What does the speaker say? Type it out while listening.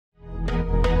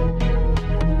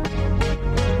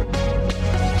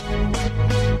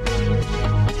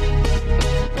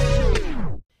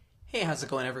how's it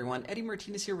going, everyone? Eddie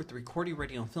Martinez here with the Recording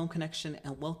Radio and Film Connection,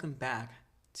 and welcome back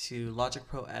to Logic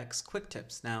Pro X Quick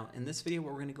Tips. Now, in this video,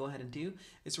 what we're going to go ahead and do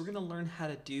is we're going to learn how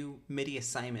to do MIDI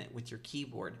assignment with your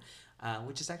keyboard,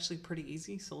 which is actually pretty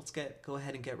easy. So let's go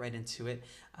ahead and get right into it.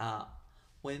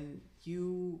 When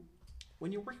you're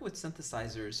working with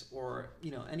synthesizers or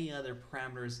any other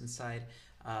parameters inside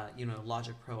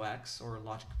Logic Pro X or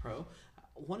Logic Pro,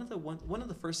 one of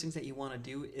the first things that you want to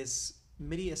do is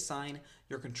MIDI assign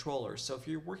your controller. So if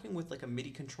you're working with like a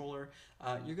MIDI controller,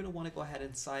 you're going to want to go ahead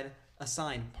and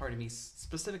assign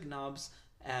specific knobs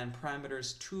and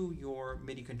parameters to your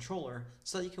MIDI controller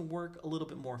so that you can work a little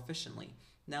bit more efficiently.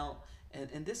 Now,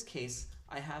 in this case,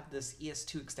 I have this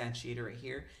ES2 instantiator right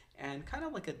here and kind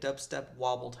of like a dubstep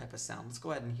wobble type of sound. Let's go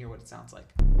ahead and hear what it sounds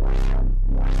like.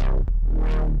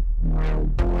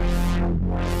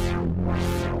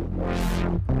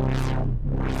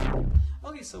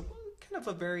 Okay, so kind of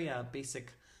a very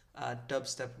basic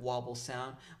dubstep wobble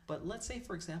sound, but let's say,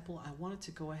 for example, I wanted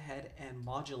to go ahead and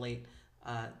modulate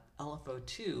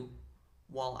LFO2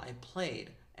 while I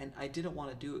played, and I didn't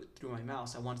want to do it through my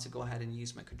mouse. I wanted to go ahead and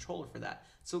use my controller for that.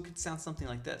 So it could sound something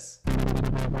like this.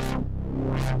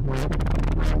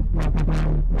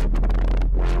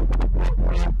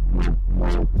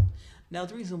 Now,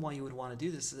 the reason why you would want to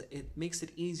do this is it makes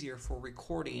it easier for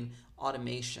recording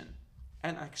automation,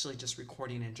 and actually just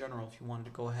recording in general. If you wanted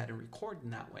to go ahead and record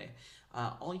in that way,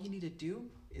 all you need to do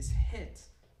is hit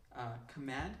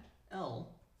Command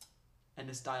L, and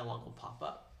this dialog will pop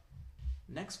up.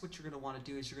 Next, what you're going to want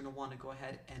to do is you're going to want to go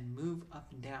ahead and move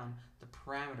up and down the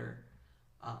parameter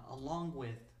along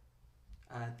with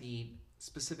the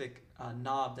specific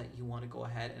knob that you want to go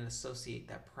ahead and associate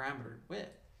that parameter with,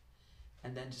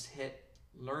 and then just hit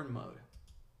Learn Mode.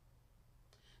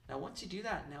 Now once you do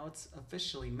that, now it's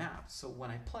officially mapped. So when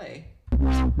I play,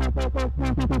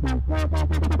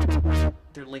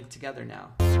 they're linked together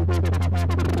now.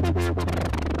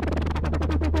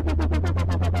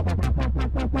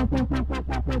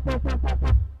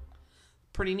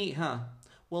 Pretty neat, huh?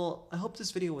 Well, I hope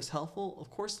this video was helpful. Of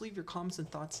course, leave your comments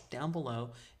and thoughts down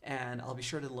below, and I'll be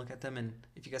sure to look at them. And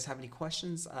if you guys have any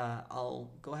questions,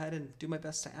 I'll go ahead and do my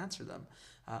best to answer them.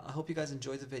 I hope you guys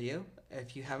enjoyed the video.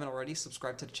 If you haven't already,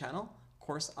 subscribe to the channel. Of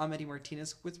course, I'm Eddie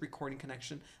Martinez with Recording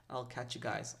Connection. I'll catch you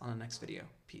guys on the next video.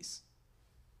 Peace.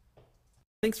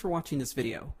 Thanks for watching this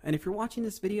video, and if you're watching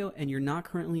this video and you're not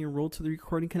currently enrolled to the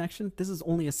Recording Connection, this is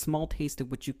only a small taste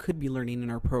of what you could be learning in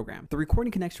our program. The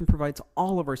Recording Connection provides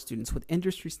all of our students with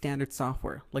industry standard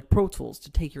software like Pro Tools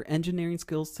to take your engineering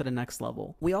skills to the next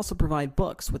level. We also provide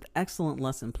books with excellent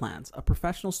lesson plans, a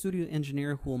professional studio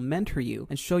engineer who will mentor you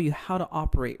and show you how to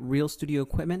operate real studio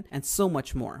equipment, and so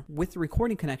much more. With the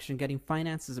Recording Connection, getting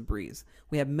finance is a breeze.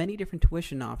 We have many different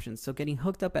tuition options, so getting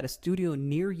hooked up at a studio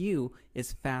near you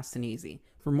is fast and easy.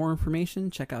 For more information,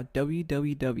 check out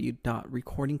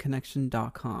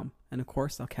www.recordingconnection.com. And of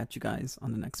course, I'll catch you guys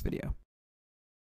on the next video.